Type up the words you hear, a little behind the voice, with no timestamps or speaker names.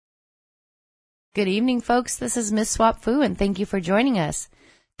Good evening, folks. This is Miss Swap Fu, and thank you for joining us.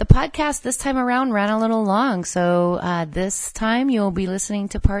 The podcast this time around ran a little long, so this time you'll be listening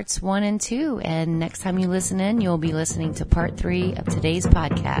to parts 1 and 2, and next time you listen in, you'll be listening to part 3 of today's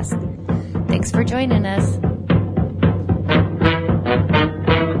podcast. Thanks for joining us.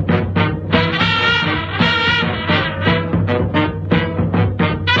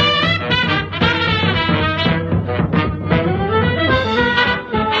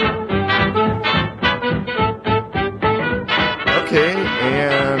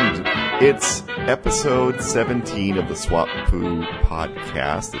 It's episode 17 of the Swap Fu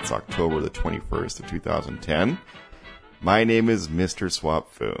podcast. It's October the 21st of 2010. My name is Mr. Swap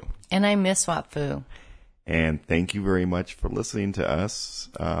Fu. And I'm Miss Swap Fu. And thank you very much for listening to us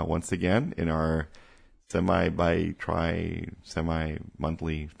once again in our semi-monthly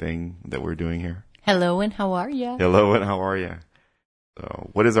thing that we're doing here. Hello and how are ya? Hello and how are ya? So,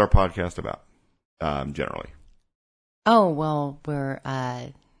 what is our podcast about, generally? Oh, well, we're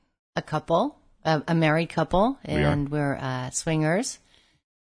a couple, a married couple, and we're swingers,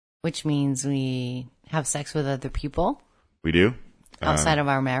 which means we have sex with other people. We do. Outside of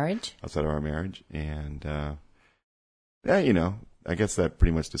our marriage. Outside of our marriage. And, yeah, you know, I guess that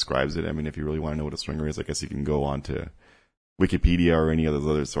pretty much describes it. I mean, if you really want to know what a swinger is, I guess you can go on to Wikipedia or any of those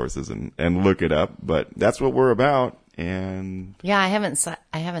other sources and look it up. But that's what we're about. And yeah, I haven't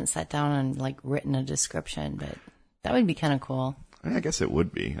sat down and like written a description, but that would be kind of cool. I guess it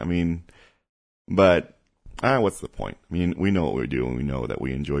would be. I mean, but what's the point? I mean, we know what we do, and we know that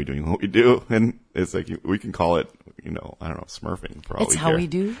we enjoy doing what we do, and it's like we can call it, you know, I don't know, smurfing. Probably it's how we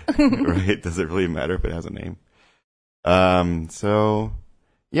do, right? Does it really matter if it has a name? So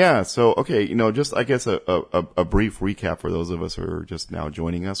yeah, so okay, you know, just I guess a brief recap for those of us who are just now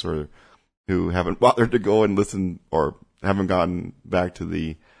joining us, or who haven't bothered to go and listen, or haven't gotten back to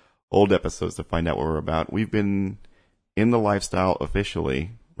the old episodes to find out what we're about. We've been in the lifestyle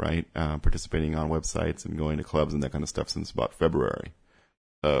officially, right? Participating on websites and going to clubs and that kind of stuff since about February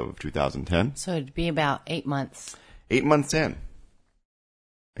of 2010. So it'd be about 8 months. 8 months in.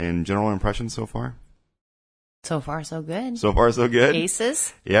 And general impressions so far? So far, so good. So far, so good.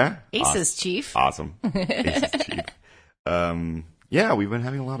 Aces? Yeah. Aces, awesome. Chief. Awesome. Aces, Chief. Yeah, we've been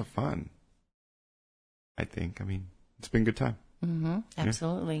having a lot of fun. I think. I mean, it's been a good time. Mm-hmm.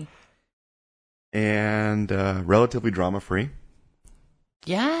 Absolutely. Yeah. And relatively drama-free.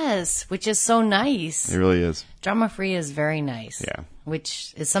 Yes, which is so nice. It really is. Drama-free is very nice. Yeah.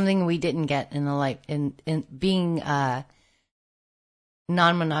 Which is something we didn't get in the life in being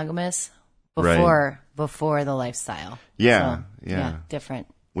non-monogamous before the lifestyle. Yeah, so, yeah. Different.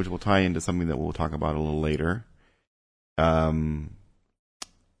 Which will tie into something that we'll talk about a little later.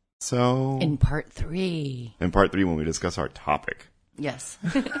 So in part 3. In part 3 when we discuss our topic. Yes.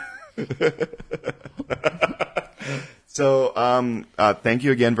 So, thank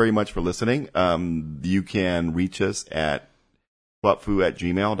you again very much for listening. You can reach us at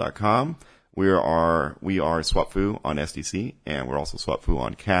swapfu@gmail.com. We are Swapfu on SDC, and we're also Swapfu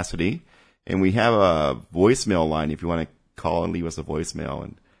on Cassidy. And we have a voicemail line if you want to call and leave us a voicemail.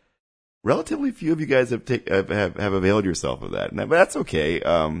 And relatively few of you guys have availed yourself of that. But that's okay.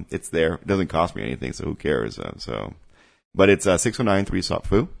 It's there. It doesn't cost me anything, so who cares? But it's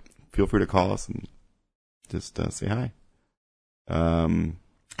 609-3-SWAP-FU. Feel free to call us and just say hi.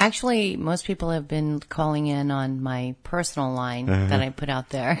 Actually, most people have been calling in on my personal line that I put out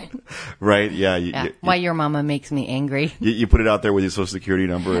there. Right? Yeah. Why your mama makes me angry. You put it out there with your social security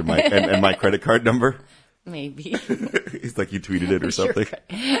number and my credit card number. Maybe. It's like you tweeted it or something.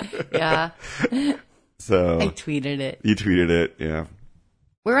 Yeah. So I tweeted it. You tweeted it. Yeah.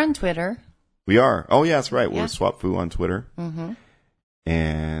 We're on Twitter. We are. Oh, yeah, that's right. Yeah. We're SwapFu on Twitter. Mm-hmm.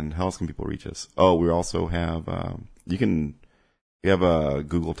 And how else can people reach us? Oh, we also have, we have a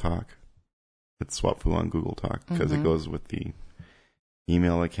Google Talk. It's SwapFu on Google Talk because it goes with the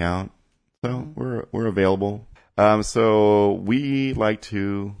email account. So we're available. So we like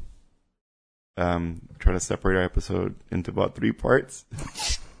to, try to separate our episode into about 3 parts.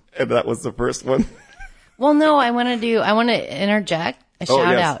 And that was the first one. Well, no, I want to interject a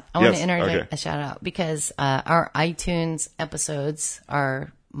shout out. I want to interject a shout out because our iTunes episodes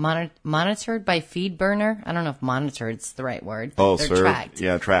are monitored by FeedBurner. I don't know if monitored's the right word. Oh, they're served. tracked.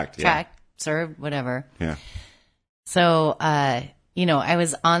 Yeah, tracked. Yeah. Tracked, served, whatever. Yeah. So, you know, I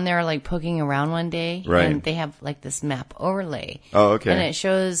was on there like poking around one day, right. and they have like this map overlay. Oh, okay. And it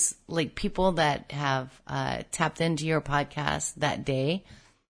shows like people that have tapped into your podcast that day.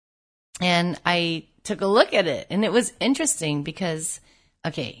 And I took a look at it, and it was interesting because,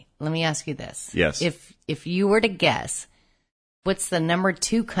 okay, let me ask you this. Yes. If you were to guess What's the number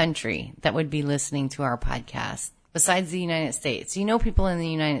 2 country that would be listening to our podcast besides the United States? You know, people in the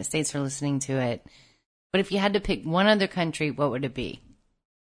United States are listening to it. But if you had to pick one other country, what would it be?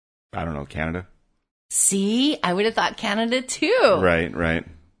 I don't know, Canada? See, I would have thought Canada too. Right.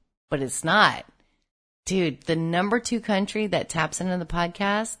 But it's not. Dude, the number 2 country that taps into the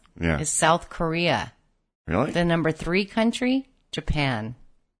podcast is South Korea. Really? The number 3 country, Japan.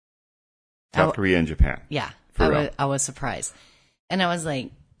 South Korea and Japan. Yeah. For I was surprised. And I was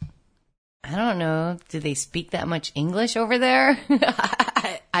like, I don't know. Do they speak that much English over there?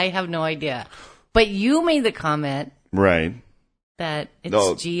 I have no idea. But you made the comment. Right. That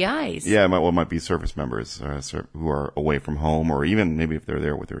it's GIs. Yeah, it might be service members who are away from home, or even maybe if they're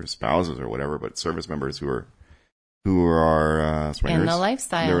there with their spouses or whatever, but service members who are swingers. In the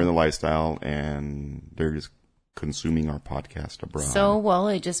lifestyle. They're in the lifestyle, and they're just consuming our podcast abroad. So, well,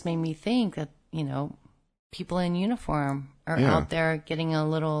 it just made me think that, you know, people in uniform are out there getting a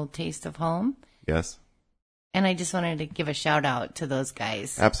little taste of home. Yes. And I just wanted to give a shout out to those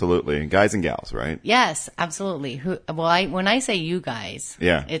guys. Absolutely. Guys and gals, right? Yes, absolutely. When I say you guys,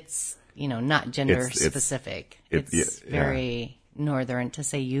 it's, you know, not gender specific. It's very northern to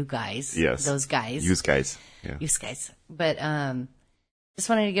say you guys. Yes. Those guys. Use guys. Yeah. Use guys. But just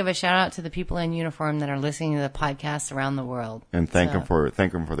wanted to give a shout out to the people in uniform that are listening to the podcast around the world. And thank them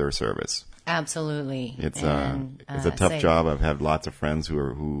for their service. Absolutely. It's a tough job. I've had lots of friends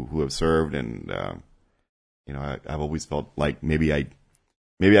who have served, and you know, I've always felt like maybe I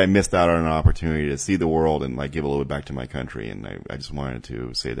missed out on an opportunity to see the world and like give a little bit back to my country, and I just wanted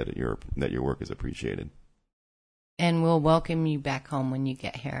to say that your work is appreciated. And we'll welcome you back home when you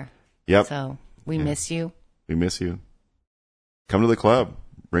get here. Yep. So we miss you. We miss you. Come to the club.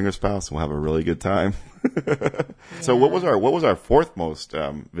 Bring your spouse. We'll have a really good time. So what was our fourth most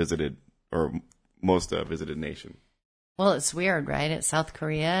visited visited nation? Well, it's weird, right? It's South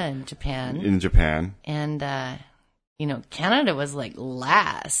Korea and Japan. In Japan. And, you know, Canada was like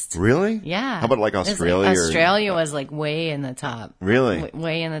last. Really? Yeah. How about like Australia? Australia was like way in the top. Really?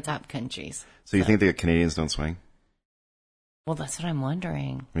 Way in the top countries. So you think the Canadians don't swing? Well, that's what I'm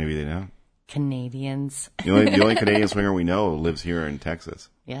wondering. Maybe they don't. Canadians. The only Canadian swinger we know lives here in Texas.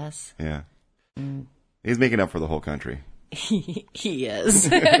 Yes. Yeah. He's making up for the whole country. He is.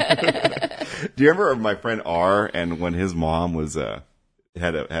 Do you remember my friend R? And when his mom was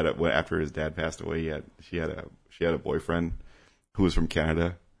after his dad passed away, she had a boyfriend who was from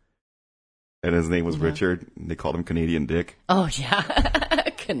Canada, and his name was Richard. And they called him Canadian Dick. Oh yeah,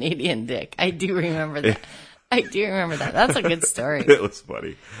 Canadian Dick. I do remember that. That's a good story. It was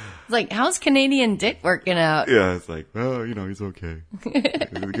funny. It's like, how's Canadian Dick working out? Yeah, it's like, well, you know, he's okay.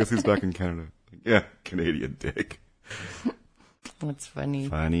 I guess he's back in Canada. Yeah, Canadian Dick. That's funny.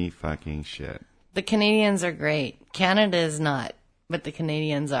 Funny fucking shit. The Canadians are great. Canada is not, but the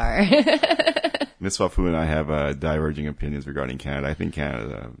Canadians are. Miss Wafu and I have diverging opinions regarding Canada. I think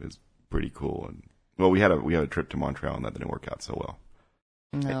Canada is pretty cool. And well, we had a trip to Montreal, and that didn't work out so well.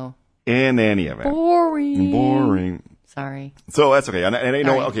 No. In any event. Boring. Sorry. So that's okay. And I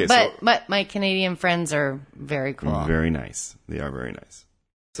know, okay. But my Canadian friends are very cool. Very nice. They are very nice.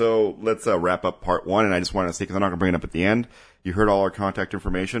 So let's wrap up part 1. And I just want to say, because I'm not going to bring it up at the end, you heard all our contact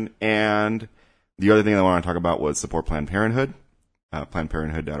information. And the other thing I want to talk about was support Planned Parenthood,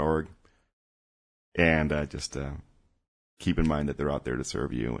 PlannedParenthood.org. And just keep in mind that they're out there to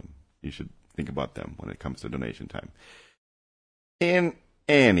serve you, and you should think about them when it comes to donation time. In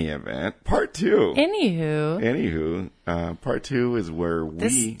any event, part 2. Anywho, part 2 is where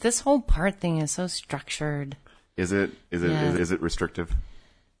this whole part thing is so structured. Is it restrictive?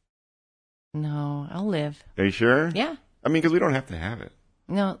 No, I'll live. Are you sure? Yeah. I mean, because we don't have to have it.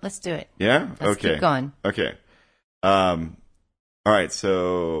 No, let's do it. Yeah? Let's keep going. Okay. All right,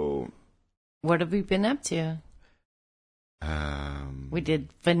 so... What have we been up to? We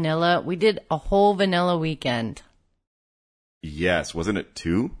did a whole vanilla weekend. Yes. Wasn't it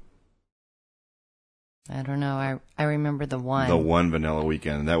 2? I don't know. I remember the one. The one vanilla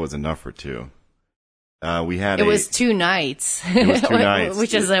weekend. That was enough for 2. It was 2 nights. It was 2 nights.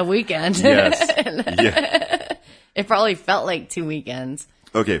 Which is a weekend. Yes. Yeah. It probably felt like 2 weekends.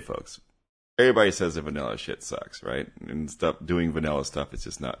 Okay, folks. Everybody says that vanilla shit sucks, right? And doing vanilla stuff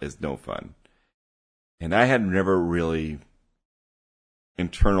is no fun. And I had never really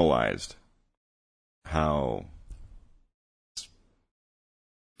internalized how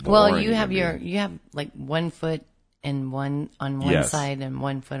well, you have like 1 foot and one on one side and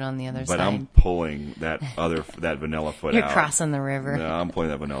 1 foot on the other side. But I'm pulling that vanilla foot out. You're crossing the river. No, I'm pulling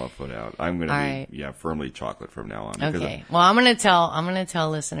that vanilla foot out. I'm going to be firmly chocolate from now on. Okay. Well, I'm going to tell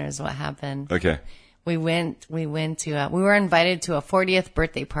listeners what happened. Okay. we were invited to a 40th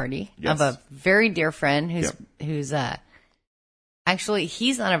birthday party of a very dear friend who's actually,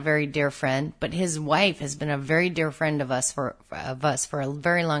 he's not a very dear friend, but his wife has been a very dear friend of us for a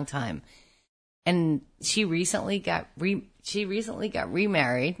very long time. And she recently got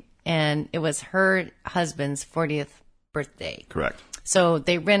remarried, and it was her husband's 40th birthday. Correct. So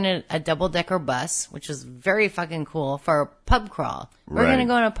they rented a double-decker bus, which was very fucking cool, for a pub crawl. We're going to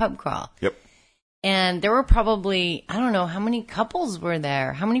go on a pub crawl. Yep. And there were probably, I don't know, how many couples were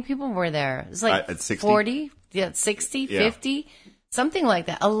there? How many people were there? It was like 60? 40? Yeah, 60, 50? Something like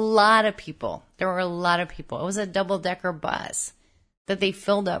that. A lot of people. There were a lot of people. It was a double-decker bus that they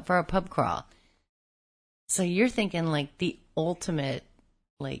filled up for a pub crawl. So you're thinking like the ultimate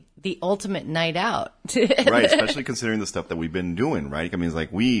night out. Right, especially considering the stuff that we've been doing, right? I mean, it's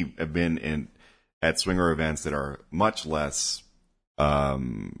like we have been at swinger events that are much less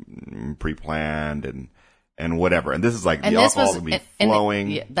pre-planned and whatever. And this is like the alcohol would be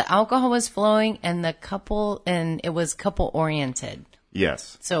flowing. The alcohol was flowing, and it was couple oriented.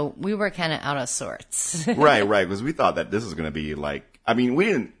 Yes. So we were kind of out of sorts. Right, because we thought that this was going to be like, I mean, we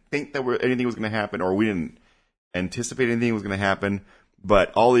didn't think that anything was going to happen, or we didn't anticipate anything was going to happen,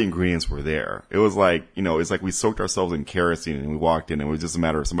 but all the ingredients were there. It was like, it's like we soaked ourselves in kerosene and we walked in, and it was just a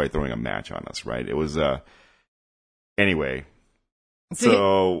matter of somebody throwing a match on us, right? It was, anyway.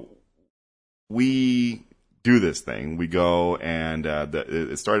 So we do this thing. We go, and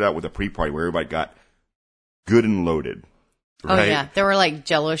it started out with a pre-party where everybody got good and loaded. Right? Oh, yeah. There were like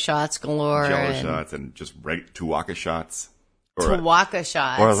Jell-O shots galore. Jell-O shots and just Tuwaka shots. Tuwaka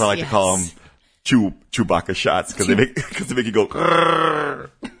shots. Or as I like to call them, Chewbacca shots, because they make you go.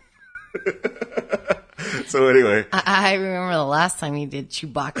 So anyway, I remember the last time you did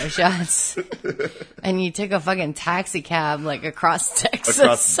Chewbacca shots, and you took a fucking taxi cab like across Texas,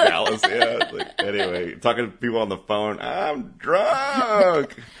 across Dallas. Yeah. Anyway, talking to people on the phone. I'm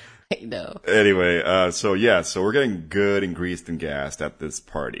drunk. I know. Anyway, so we're getting good and greased and gassed at this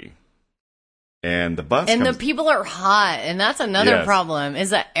party. And the bus the people are hot, and that's another problem,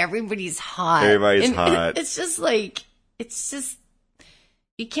 is that everybody's hot. Everybody's hot. It's just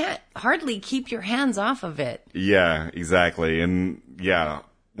you can't hardly keep your hands off of it. Yeah, exactly. And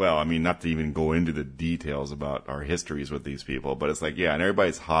well, I mean, not to even go into the details about our histories with these people, but it's like, and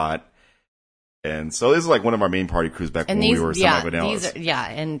everybody's hot. And so this is like one of our main party crews back when we were semi-vanillas.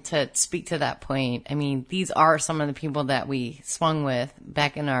 And to speak to that point, I mean, these are some of the people that we swung with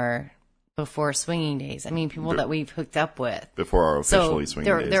back in our before swinging days. I mean, people that we've hooked up with. Before our officially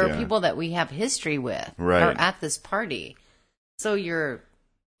swinging days. There are people that we have history with are at this party. So you're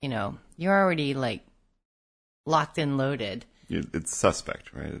already like locked and loaded. It's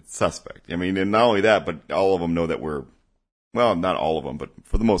suspect, right? It's suspect. I mean, and not only that, but all of them know that well, not all of them, but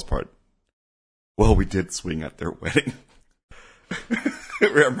for the most part, we did swing at their wedding.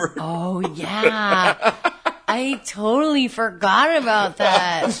 Remember? Oh, yeah. I totally forgot about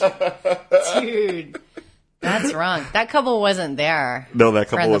that. Dude, that's wrong. That couple wasn't there. No, that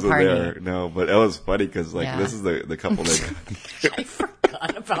couple wasn't there. No, but it was funny because this is the couple that... I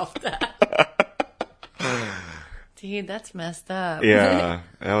forgot about that. Dude, that's messed up. Yeah,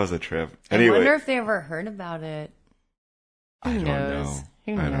 that was a trip. Anyway, I wonder if they ever heard about it. Who knows?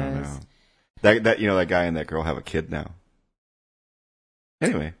 I don't know. That guy and that girl have a kid now.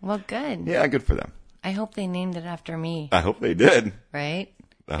 Anyway. Well, good. Yeah, good for them. I hope they named it after me. I hope they did. Right?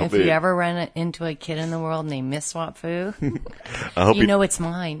 If you ever run into a kid in the world named Miss Swap Foo, it's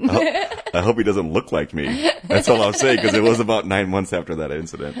mine. I hope he doesn't look like me. That's all I'll say, because it was about 9 months after that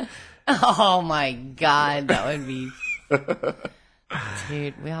incident. Oh, my God. That would be...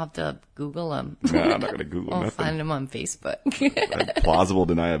 Dude, we'll have to Google him. No, I'm not going to Google nothing. We'll find him on Facebook. Plausible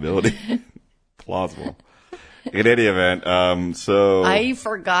deniability. Plausible. In any event, I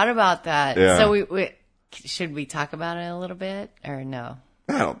forgot about that. Yeah. So we should we talk about it a little bit, or no?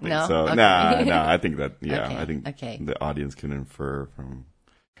 I don't think so. Okay. Nah, I think that, okay. The audience can infer from...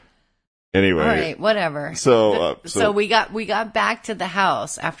 Anyway. All right, whatever. So we got back to the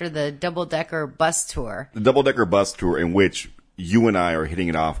house after the double-decker bus tour. The double-decker bus tour, in which you and I are hitting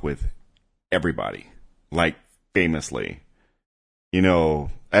it off with everybody. Like, famously.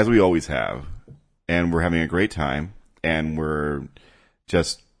 As we always have. And we're having a great time, and we're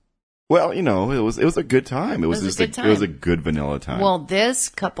just, it was a good time. It was just a good time. It was a good vanilla time. Well, this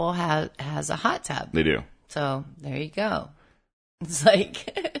couple has a hot tub. They do. So there you go. It's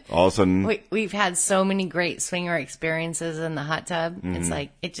like all of a sudden we've had so many great swinger experiences in the hot tub. Mm-hmm. It's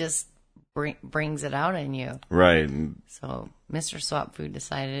like it just brings it out in you. Right. So Mr. Swap Food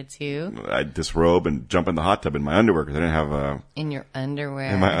decided to. I disrobe and jump in the hot tub in my underwear because I didn't have in your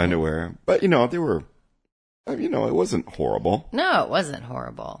underwear. In my underwear, but they were It wasn't horrible. No, it wasn't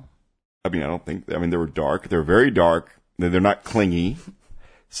horrible. I mean, they were dark. They're very dark. They're not clingy.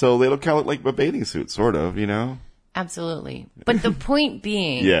 So they look kind of like a bathing suit, sort of, Absolutely. But the point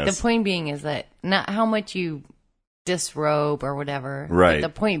being, Yes. the point being is that not how much you disrobe or whatever. Right. But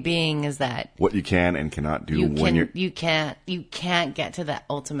the point being is that what you can and cannot do you can't get to that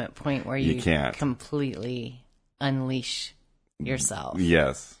ultimate point where you can't completely unleash yourself.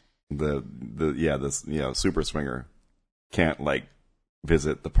 Yes. Super swinger can't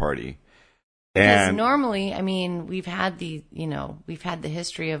visit the party. Because normally, I mean, we've had the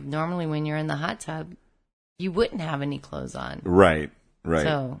history of normally when you're in the hot tub, you wouldn't have any clothes on. Right.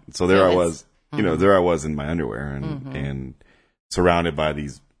 So there I was, mm-hmm. there I was in my underwear and surrounded by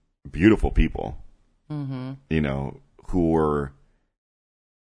these beautiful people, mm-hmm. Who were,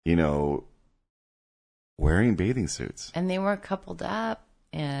 wearing bathing suits. And they were coupled up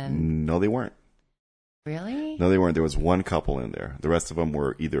and... No, they weren't. Really? No, they weren't. There was one couple in there. The rest of them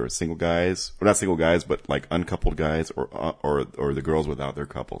were either single guys, or not single guys, but uncoupled guys, or the girls without their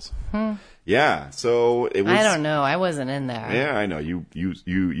couples. Yeah. So it was. I don't know. I wasn't in there. Yeah, I know.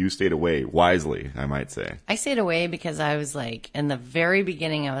 You stayed away wisely, I might say. I stayed away because I was in the very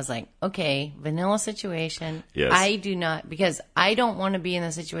beginning, I was like, okay, vanilla situation. Yes. I do not, because I don't want to be in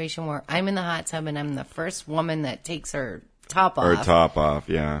the situation where I'm in the hot tub and I'm the first woman that takes her top off. Her top off,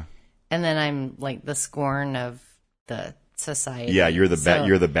 yeah. And then I'm the scorn of the society. Yeah, you're the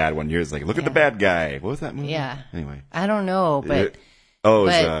bad one. You're just look at the bad guy. What was that movie? Yeah. Anyway. I don't know, but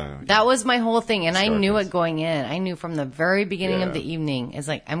that was my whole thing. And I knew it going in. I knew from the very beginning of the evening, it's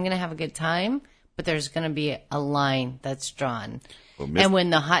I'm going to have a good time, but there's going to be a line that's drawn. Well, and when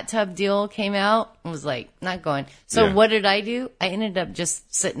the hot tub deal came out, I was not going. So what did I do? I ended up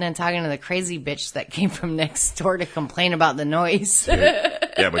just sitting and talking to the crazy bitch that came from next door to complain about the noise.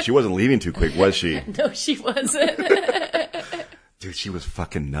 Yeah, but she wasn't leaving too quick, was she? No, she wasn't. Dude, she was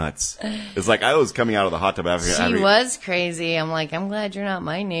fucking nuts. It's I was coming out of the hot tub after... She was crazy. I'm I'm glad you're not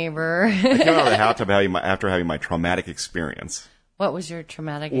my neighbor. I came out of the hot tub after having my traumatic experience. What was your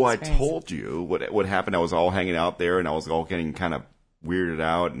traumatic experience? experience? Well, I told you what happened. I was all hanging out there, and I was all getting kind of weirded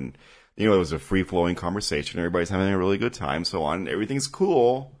out, and it was a free-flowing conversation. Everybody's having a really good time, so on. Everything's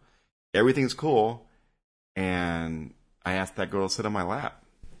cool. And I asked that girl to sit on my lap.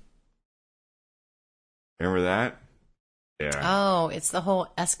 Remember that? Yeah. Oh, it's the whole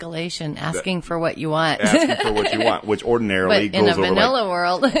escalation, asking for what you want. Asking for what you want, which ordinarily but goes over in a vanilla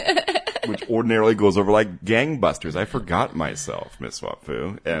world. Which ordinarily goes over like gangbusters. I forgot myself, Miss Swap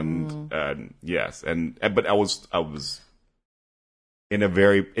Fu. And, yes. But I was in a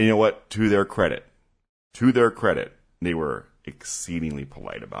very, you know what, to their credit, they were exceedingly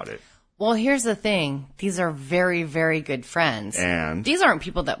polite about it. Well, here's the thing. These are very, very good friends. And these aren't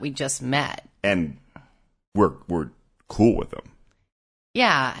people that we just met. And we're cool with them.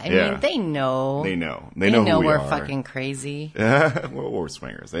 Yeah, I mean, they know. They know who we we're are. Fucking crazy. Well, we're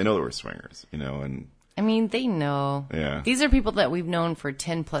swingers. They know that we're swingers, and I mean, they know. Yeah. These are people that we've known for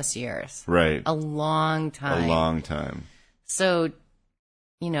 10 plus years. Right. A long time. So,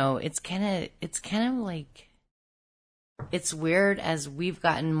 it's kind of like, it's weird as we've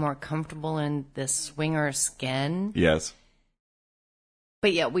gotten more comfortable in this swinger skin. Yes.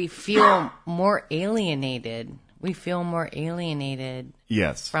 But yet we feel more alienated.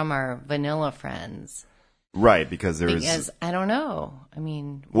 Yes. From our vanilla friends. Right, because I don't know. I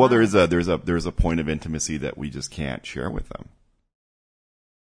mean, well, there's a point of intimacy that we just can't share with them.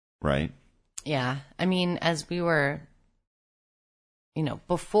 Right? Yeah. I mean, as we were,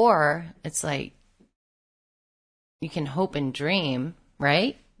 before, it's like you can hope and dream,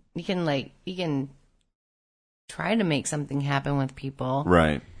 right? You can try to make something happen with people.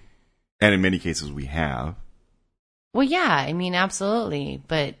 Right. And in many cases we have. Well, yeah, I mean, absolutely.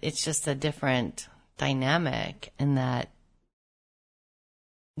 But it's just a different dynamic in that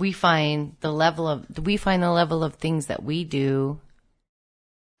we find the level of things that we do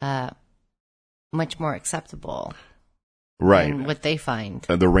much more acceptable. Right. Than what they find.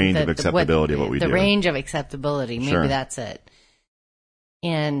 The range of acceptability of what we do. The range of acceptability. Maybe Sure. That's it.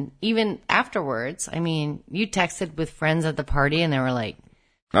 And even afterwards, I mean, you texted with friends at the party and they were like,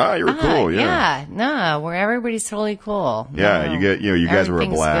 you were cool, yeah. Yeah, where everybody's totally cool. Yeah, no, you guys were a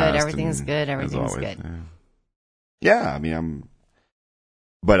blast. Everything's good. Everything's good. Yeah, I mean,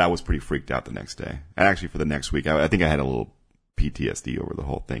 but I was pretty freaked out the next day. And actually for the next week, I think I had a little PTSD over the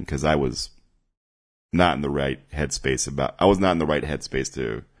whole thing because I was not in the right headspace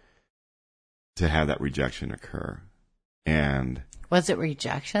to have that rejection occur. And was it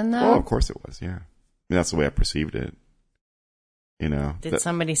rejection though? Oh, of course it was, yeah. I mean, that's the way I perceived it. Did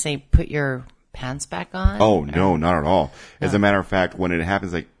somebody say put your pants back on? Oh, no, not at all. As a matter of fact, when it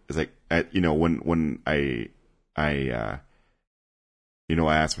happens, when I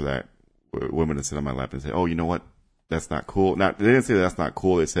asked for that woman to sit on my lap and say, oh, you know what? That's not cool. They didn't say that's not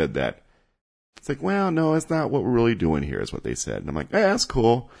cool. They said that. It's like, well, no, it's not what we're really doing here is what they said. And I'm like, that's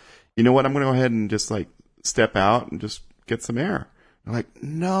cool. You know what? I'm going to go ahead and just like step out and just get some air. They're like,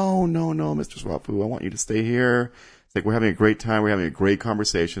 no, Mr. Swap Foo, I want you to stay here. It's like, we're having a great time. We're having a great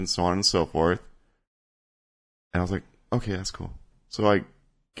conversation, so on and so forth. And I was like, okay, that's cool. So I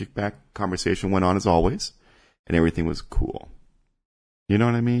kicked back. Conversation went on as always, and everything was cool. You know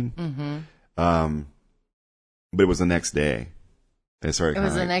what I mean? Mm-hmm. But it was the next day. It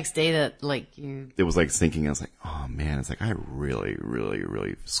was the next day that like you. It was like sinking. I was like, oh man, it's like I really, really,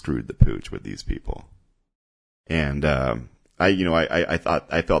 really screwed the pooch with these people. And I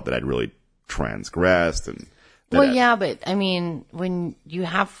felt that I'd really transgressed and. Yeah, but I mean, when you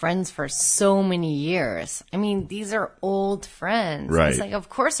have friends for so many years, I mean, these are old friends. Right. It's like, of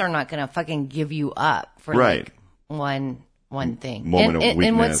course, they're not going to fucking give you up for like one thing. Moment of weakness.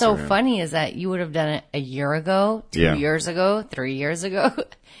 And what's so funny is that you would have done it a year ago, 2 years ago, 3 years ago.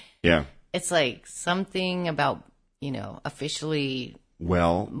 Yeah. It's like something about, officially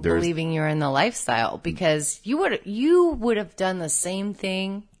there's believing you're in the lifestyle, because you would have done the same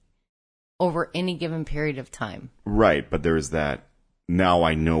thing over any given period of time. Right, but there's that, now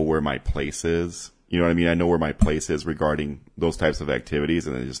I know where my place is. You know what I mean? I know where my place is regarding those types of activities,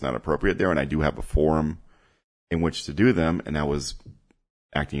 and it's just not appropriate there, and I do have a forum in which to do them, and I was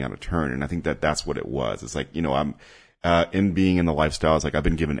acting out of turn, and I think that that's what it was. It's like, I'm in being in the lifestyle, it's like I've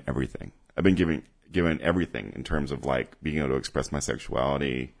been given everything. I've been given everything in terms of like being able to express my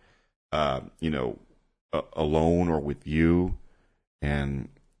sexuality, alone or with you, and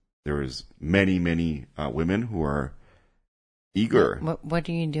there's many, many women who are eager. What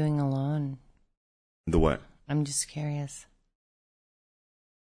are you doing alone? The what? I'm just curious.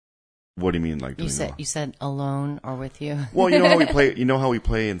 What do you mean, like doing alone? You said alone or with you? Well, you know how we play. You know how we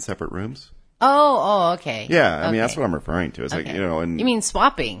play in separate rooms. Oh, okay. Yeah, I mean that's what I'm referring to. It's like and you mean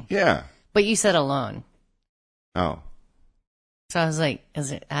swapping? Yeah. But you said alone. Oh. So I was like,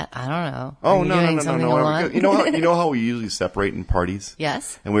 is it? I don't know. Oh, no. You know how we usually separate in parties?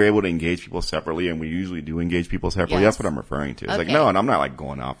 Yes. And we're able to engage people separately, and we usually do engage people separately. Yes. That's what I'm referring to. It's Okay. like, no, and I'm not like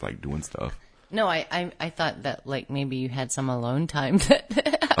going off like doing stuff. No, I thought that like maybe you had some alone time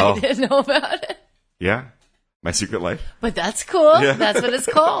that I didn't know about it. Yeah. My secret life. But that's cool. Yeah. That's what it's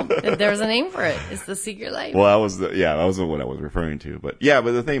called. There's a name for it. It's the secret life. Well, that was what I was referring to. But yeah,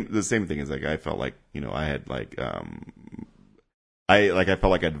 but the same thing is like I felt like, I had like I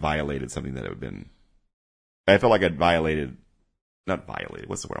felt like I'd violated something that had been. I felt like I'd violated, not violated.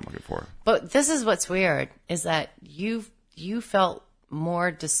 What's the word I'm looking for? But this is what's weird is that you felt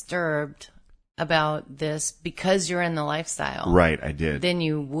more disturbed about this because you're in the lifestyle, Right, I did. than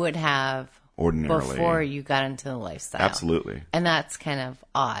you would have Ordinarily before you got into the lifestyle. Absolutely. And that's kind of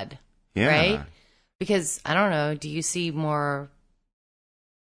odd, Yeah. right? Because I don't know. Do you see more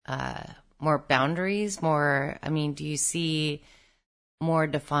boundaries? Do you see more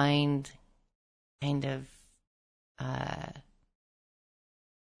defined kind of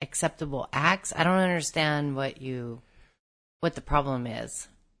acceptable acts? I don't understand what the problem is.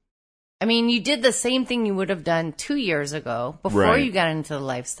 I mean, you did the same thing you would have done 2 years ago before Right. you got into the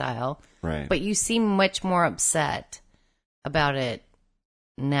lifestyle. Right. But you seem much more upset about it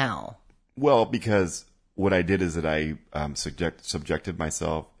now. Well, because what I did is that I subjected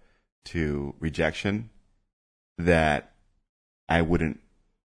myself to rejection that I wouldn't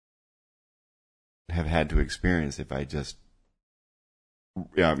have had to experience if I just,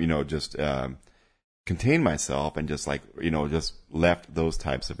 contained myself and just like, just left those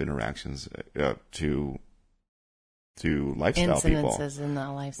types of interactions to lifestyle people. Incidences in the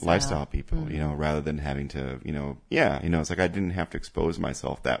Lifestyle people, Mm-hmm. rather than having to, it's like I didn't have to expose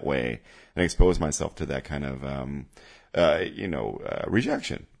myself that way and expose myself to that kind of,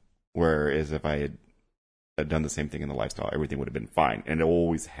 rejection. Whereas if I had done the same thing in the lifestyle, everything would have been fine. And it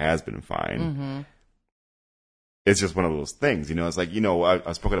always has been fine. Mm-hmm. It's just one of those things, it's like,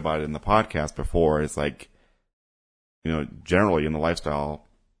 I've spoken about it in the podcast before. It's like, generally in the lifestyle,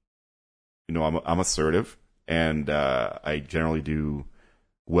 I'm assertive. And I generally do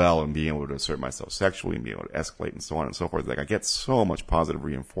well in being able to assert myself sexually and being able to escalate and so on and so forth. Like I get so much positive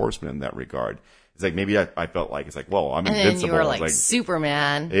reinforcement in that regard. It's like maybe I felt like it's like, whoa, I'm invincible. And then you were like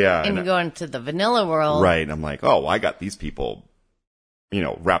Superman. Yeah. And you go into the vanilla world. Right. And I'm like, oh, I got these people,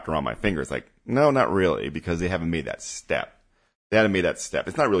 wrapped around my fingers. Like, no, not really, because they haven't made that step. They haven't made that step.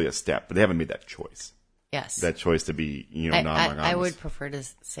 It's not really a step, but they haven't made that choice. Yes. That choice to be, non-monogamous. I would prefer to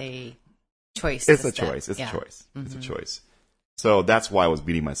say choice. It's to a step. choice. It's Yeah. a choice. It's a choice. So that's why I was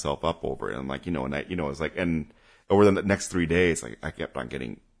beating myself up over it. I'm like, and it's like, and over the next 3 days, like, I kept on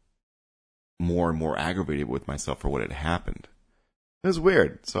getting more and more aggravated with myself for what had happened. It was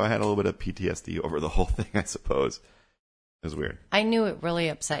weird. So I had a little bit of PTSD over the whole thing, I suppose. It was weird. I knew it really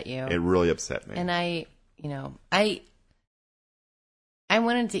upset you. It really upset me. And I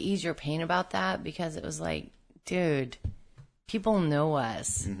wanted to ease your pain about that because it was like, dude, people know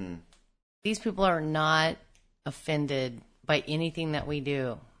us. Mm-hmm. These people are not offended by anything that we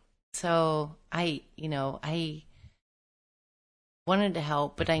do. So I wanted to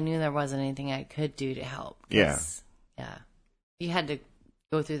help, but I knew there wasn't anything I could do to help. Yeah. You had to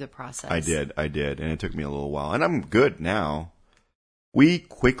go through the process. I did. And it took me a little while. And I'm good now. We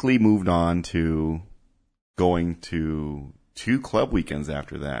quickly moved on to going to 2 club weekends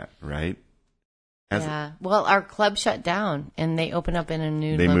after that, right? Well, our club shut down and they opened up in a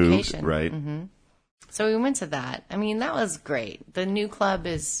new they location. Moved, right? Mm-hmm. So we went to that. I mean, that was great. The new club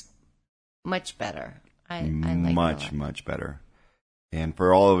is much better. I like it much better. And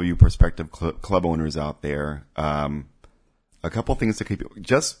for all of you prospective club owners out there, a couple things to keep.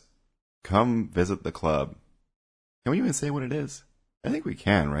 Just come visit the club. Can we even say what it is? I think we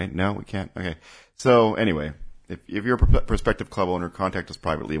can, right? No, we can't. Okay. So anyway, if you're a prospective club owner, contact us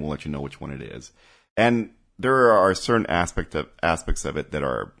privately and we'll let you know which one it is. And there are certain aspects of it that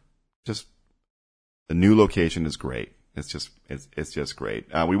are just, the new location is great. It's just great.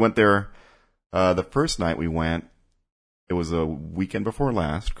 We went there, the first night we went, it was a weekend before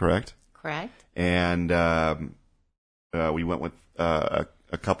last, correct? Correct. And, we went with, a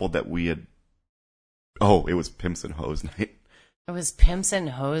couple that we had, it was Pimps and Hoes night. It was Pimps and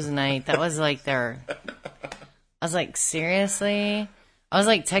Hoes night. That was like I was like, seriously? I was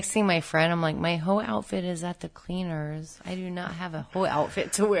like texting my friend. I'm like, my hoe outfit is at the cleaners. I do not have a hoe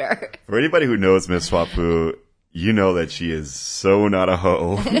outfit to wear. For anybody who knows Miss Swapu, you know that she is so not a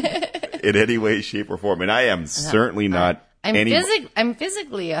hoe in any way, shape, or form. And I am certainly not. I'm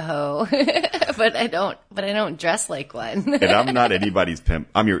physically a hoe, but I don't dress like one. And I'm not anybody's pimp.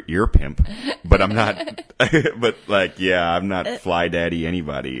 I'm your ear pimp, but I'm not. But I'm not fly daddy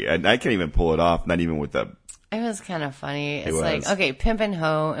anybody, and I can't even pull it off. Not even with the. It was kind of funny. It's like, okay, pimp and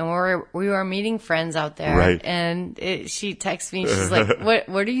hoe, and we were meeting friends out there, right? And she texts me. She's like,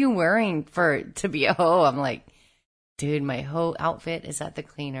 "What are you wearing to be a hoe?" I'm like, "Dude, my hoe outfit is at the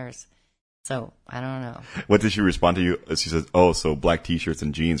cleaners." So I don't know. What did she respond to you? She says, "Oh, so black t-shirts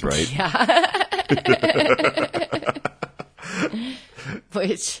and jeans, right?" Yeah.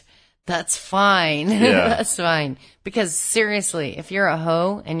 Which, that's fine. Yeah. That's fine. Because seriously, if you're a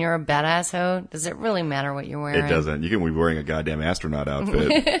hoe and you're a badass hoe, does it really matter what you're wearing? It doesn't. You can be wearing a goddamn astronaut outfit.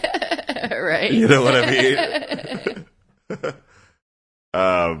 Right. You know what I mean?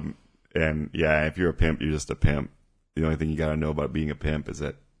 And if you're a pimp, you're just a pimp. The only thing you gotta know about being a pimp is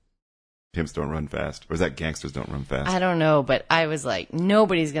that pimps don't run fast. Or is that gangsters don't run fast? I don't know, but I was like,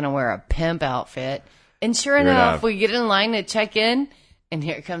 nobody's going to wear a pimp outfit. And sure enough, we get in line to check in, and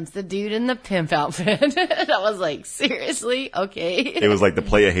here comes the dude in the pimp outfit. And I was like, seriously? Okay. It was like the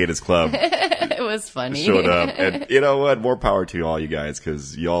Playa Haters Club. It was funny. Showed up. And you know what? More power to all you guys,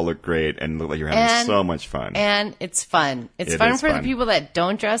 because you all look great and look like you're having so much fun. And it's fun. It's fun for the people that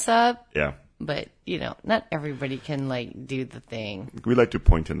don't dress up. Yeah. But, not everybody can, do the thing. We like to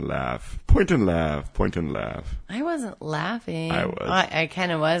point and laugh. Point and laugh. Point and laugh. I wasn't laughing. I was. I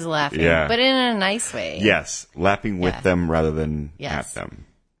kind of was laughing. Yeah. But in a nice way. Yes. Laughing with them rather than at them.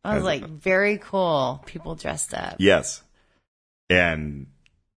 I was like, very cool. People dressed up. Yes. And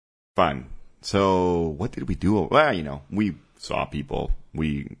fun. So, what did we do? Well, we saw people.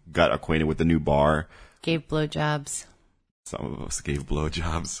 We got acquainted with the new bar. Gave blowjobs. Some of us gave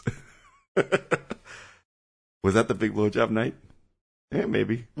blowjobs. Was that the big blowjob night? Yeah,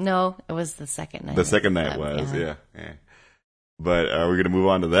 maybe. No, it was the second night. The second night was, yeah. But are we going to move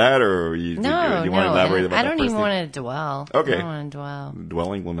on to that, or do you want to elaborate about that? I don't even want to dwell. Okay. I don't want to dwell.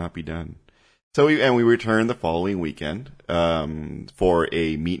 Dwelling will not be done. So we returned the following weekend for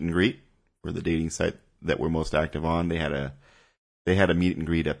a meet and greet for the dating site that we're most active on. They had a meet and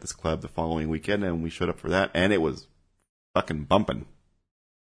greet at this club the following weekend, and we showed up for that, and it was fucking bumping,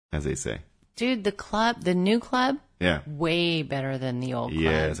 as they say. Dude, the new club, yeah, way better than the old club.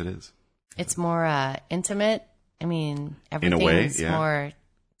 Yes, it is. It's more intimate. I mean, everything's more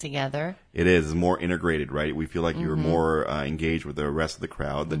together. It is. It's more integrated, right? We feel like you're more engaged with the rest of the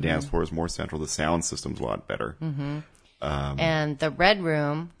crowd. The dance floor is more central. The sound system's a lot better. Mm-hmm. And the red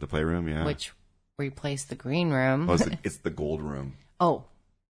room, the playroom, which replaced the green room. It's the gold room. Oh,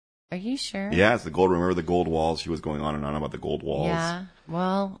 Are you sure? Yeah, it's the gold room. Remember the gold walls? She was going on and on about the gold walls. Yeah.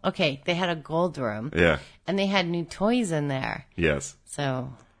 Well, okay. They had a gold room. Yeah. And they had new toys in there. Yes.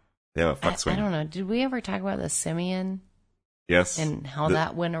 So. They have a fuck swing. I don't know. Did we ever talk about the Simeon? Yes. And how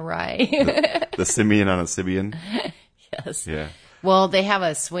that went awry? the Simeon on a Sibian? Yes. Yeah. Well, they have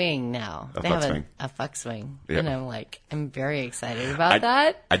a swing now. A they fuck have swing. a fuck swing. Yeah. And I'm very excited about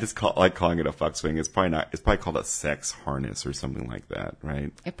that. I just like calling it a fuck swing. It's probably called a sex harness or something like that,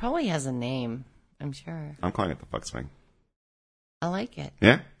 right? It probably has a name, I'm sure. I'm calling it the fuck swing. I like it.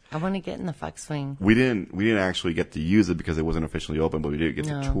 Yeah? I want to get in the fuck swing. We didn't actually get to use it because it wasn't officially open, but we did get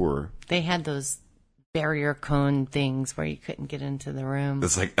to tour. They had those barrier cone things where you couldn't get into the room.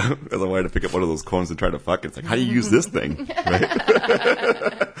 It's like, I wanted to pick up one of those cones and try to fuck it. It's like, how do you use this thing? Right?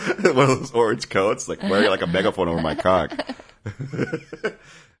 One of those orange coats, like wearing like a megaphone over my cock.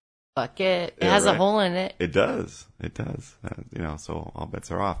 Fuck it. It has a hole in it. It does. It does. So all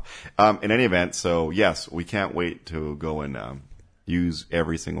bets are off. In any event, so yes, we can't wait to go and use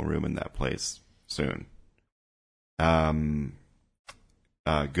every single room in that place soon. Good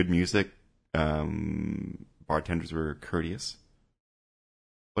music. Bartenders were courteous.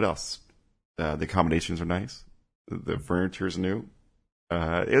 What else? The accommodations are nice. The furniture is new.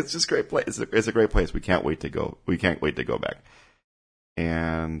 It's just a great place. It's a great place. We can't wait to go. We can't wait to go back.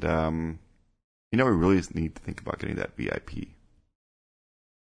 And we really need to think about getting that VIP.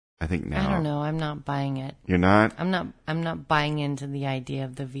 I think now. I don't know. I'm not buying it. You're not? I'm not buying into the idea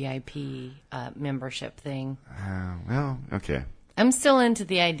of the VIP membership thing. Well, okay. I'm still into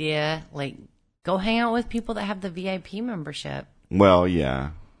the idea, like, go hang out with people that have the VIP membership. Well,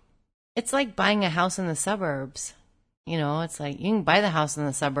 yeah. It's like buying a house in the suburbs. It's like you can buy the house in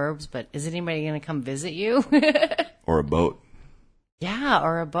the suburbs, but is anybody going to come visit you? Or a boat. Yeah,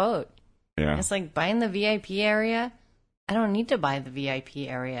 or a boat. Yeah. It's like buying the VIP area. I don't need to buy the VIP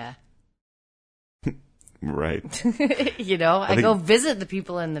area. Right. I go visit the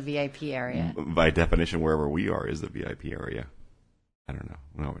people in the VIP area. By definition, wherever we are is the VIP area. I don't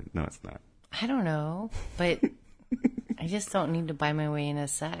know. No, it's not. I don't know, but I just don't need to buy my way into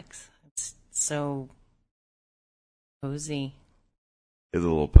sex. It's so posy. It's a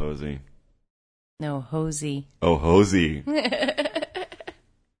little posy. No, hosey. Oh, hosey.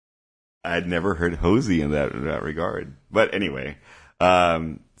 I'd never heard hosey in that regard. But anyway,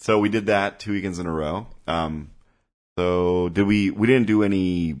 so we did that 2 weekends in a row. So we didn't do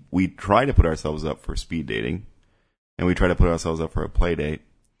any, we tried to put ourselves up for speed dating, and we tried to put ourselves up for a play date.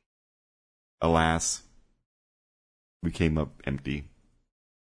 Alas, we came up empty.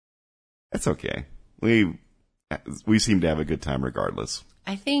 That's okay. We seem to have a good time regardless.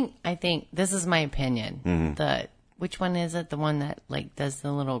 I think this is my opinion. Mm-hmm. Which one is it? The one that does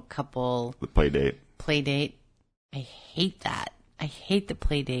the little couple The play date. Play date. I hate that. I hate the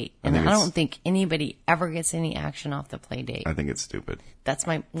play date, and I don't think anybody ever gets any action off the play date. I think it's stupid.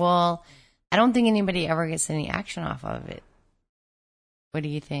 I don't think anybody ever gets any action off of it. What do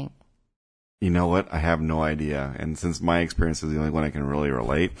you think? You know what? I have no idea. And since my experience is the only one I can really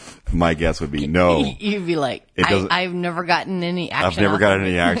relate, my guess would be no. You'd be like, I've never gotten any action. I've never gotten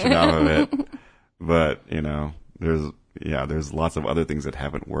any action out of it. But, there's lots of other things that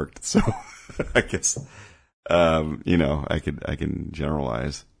haven't worked. So I guess, I can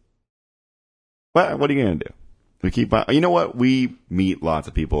generalize. But what are you going to do? We keep on, you know what? We meet lots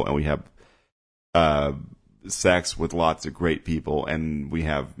of people and we have, sex with lots of great people, and we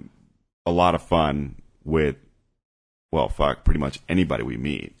have a lot of fun with, pretty much anybody we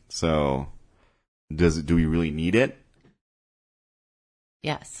meet. So do we really need it?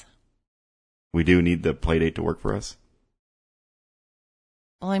 Yes. We do need the play date to work for us?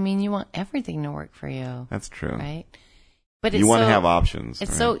 Well, you want everything to work for you. That's true. Right? But you want to have options.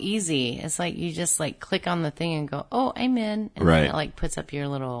 It's so easy. It's like you just click on the thing and go, oh, I'm in. And right. then it puts up your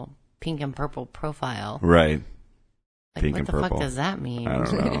little pink and purple profile. Right. Pink and purple. What the fuck does that mean? I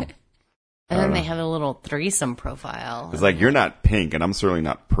don't know. And then they have a little threesome profile. It's like, you're not pink and I'm certainly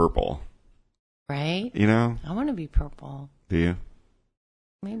not purple. Right? I want to be purple. Do you?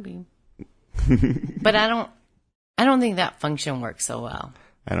 Maybe. But I don't think that function works so well.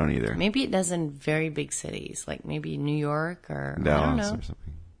 I don't either. Maybe it does in very big cities, like maybe New York or Dallas I don't know. Or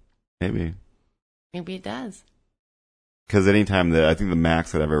something. Maybe. Maybe it does. Because anytime I think the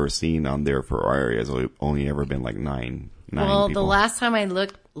max that I've ever seen on there for our area has only ever been like nine well, people. The last time I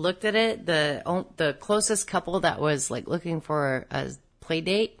looked at it, the closest couple that was looking for a play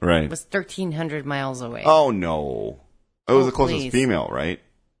date right. was 1,300 miles away. Oh no! It was the closest please. Female, right?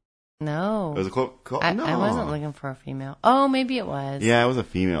 No, it was a no. I wasn't looking for a female. Oh, maybe it was. Yeah, it was a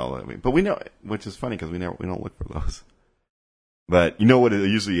female. But we know, which is funny because we don't look for those. But you know what it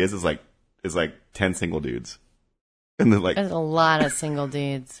usually is? It's like 10 single dudes. And then like, There's a lot of single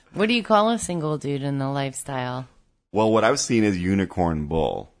dudes. What do you call a single dude in the lifestyle? well, what I've seen is unicorn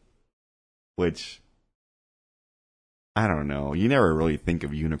bull, which I don't know. You never really think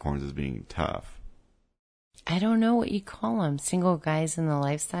of unicorns as being tough. I don't know what you call them. Single guys in the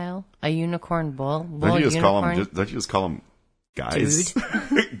lifestyle? A unicorn bull? Don't you just call them guys?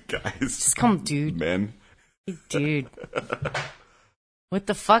 Dude. Guys. Just call them dude. Men. Hey, dude. What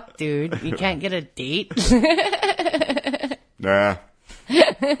the fuck, dude? You can't get a date? Nah.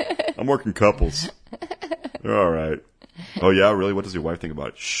 I'm working couples. All right. Oh, yeah? Really? What does your wife think about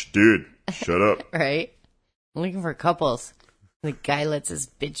it? Shh, dude. Shut up. Right? I'm looking for couples. The guy lets his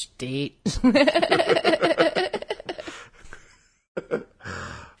bitch date.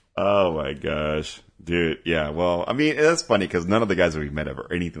 Oh, my gosh. Dude, yeah. Well, I mean, that's funny because none of the guys that we've met ever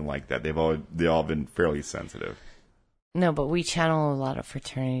anything like that. They all been fairly sensitive. No, but we channel a lot of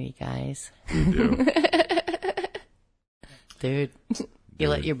fraternity guys. We do. Dude, you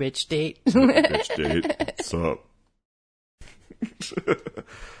let your bitch date? Bitch date. What's up?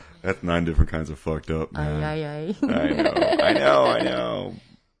 That's 9 different kinds of fucked up, man. Ay. I know.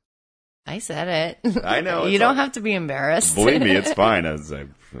 I said it. I know. You don't have to be embarrassed. Believe me, it's fine.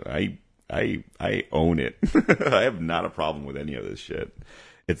 I own it. I have not a problem with any of this shit.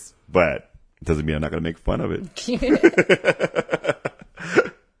 But it doesn't mean I'm not going to make fun of it.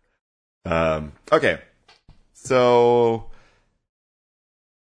 Okay. So,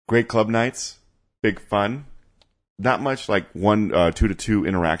 great club nights. Big fun. Not much like 2-to-2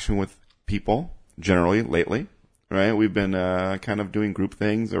 interaction with people generally lately. Right? We've been kind of doing group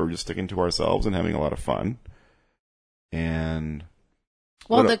things or just sticking to ourselves and having a lot of fun. And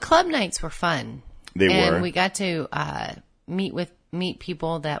well, the club nights were fun. They were. And we got to meet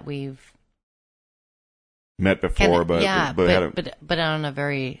people that we've met before, but on a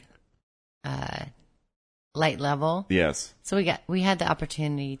very light level. Yes. So we had the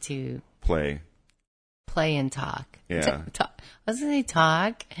opportunity to play and talk. Yeah. I was going to say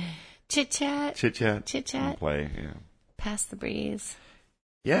talk. Chit chat. Play, yeah. Pass the breeze.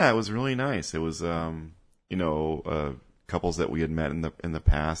 Yeah, it was really nice. It was, couples that we had met in the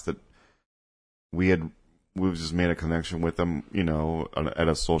past that we've just made a connection with them, at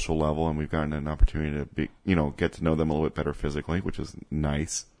a social level, and we've gotten an opportunity to get to know them a little bit better physically, which is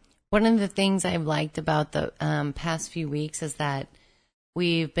nice. One of the things I've liked about the past few weeks is that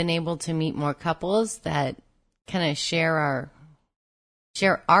we've been able to meet more couples that kind of share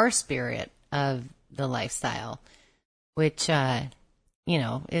our spirit of the lifestyle, which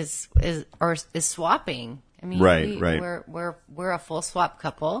is swapping. I mean, right. We're a full swap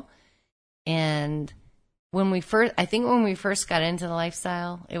couple, and when we first got into the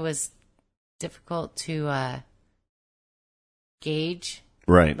lifestyle, it was difficult to gauge,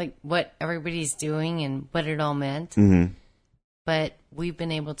 right, like what everybody's doing and what it all meant. Mm-hmm. But we've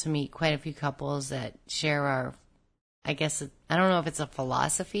been able to meet quite a few couples that share our, I guess, I don't know if it's a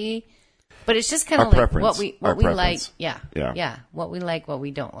philosophy, but it's just kind of like what we like. Yeah. What we like, what we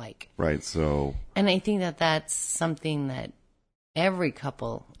don't like. Right. So. And I think that that's something that every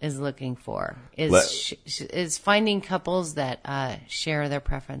couple is looking for is finding couples that share their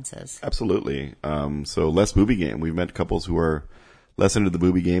preferences. Absolutely. So less booby game. We've met couples who are less into the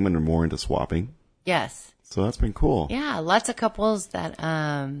booby game and are more into swapping. Yes. So that's been cool. Yeah, lots of couples that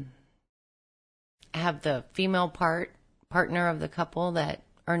have the female partner of the couple that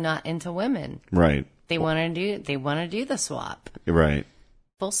are not into women. Right. They want to do the swap. Right.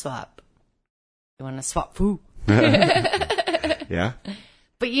 Full swap. They want to swap foo. Yeah.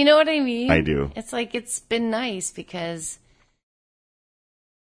 But you know what I mean? I do. It's like it's been nice because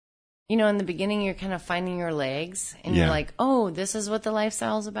in the beginning you're kind of finding your legs and you're like, oh, this is what the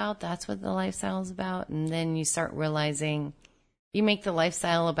lifestyle is about. That's what the lifestyle is about. And then you start realizing you make the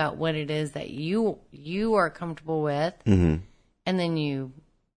lifestyle about what it is that you are comfortable with. Mm-hmm. And then you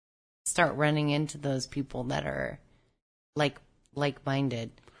start running into those people that are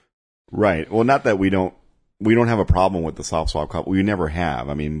like-minded. Right. Well, not that we don't have a problem with the soft swap couple. We never have.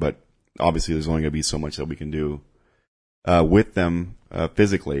 I mean, but obviously there's only going to be so much that we can do with them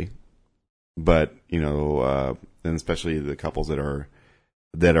physically. But, and especially the couples that are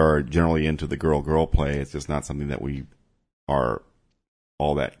generally into the girl play, it's just not something that we are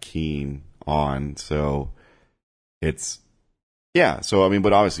all that keen on. So so I mean,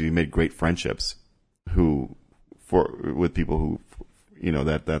 but obviously we made great friendships with people who,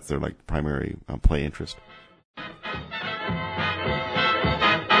 that's their like primary play interest.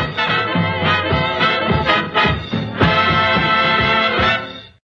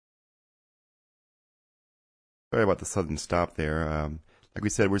 Sorry about the sudden stop there. Like we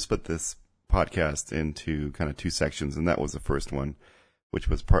said, we're split this podcast into kind of two sections, and that was the first one, which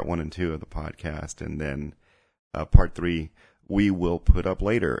was part 1 and 2 of the podcast, and then part 3 we will put up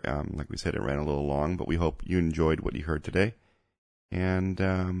later. Like we said, it ran a little long, but we hope you enjoyed what you heard today.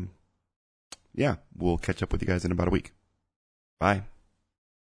 And yeah, we'll catch up with you guys in about a week. Bye.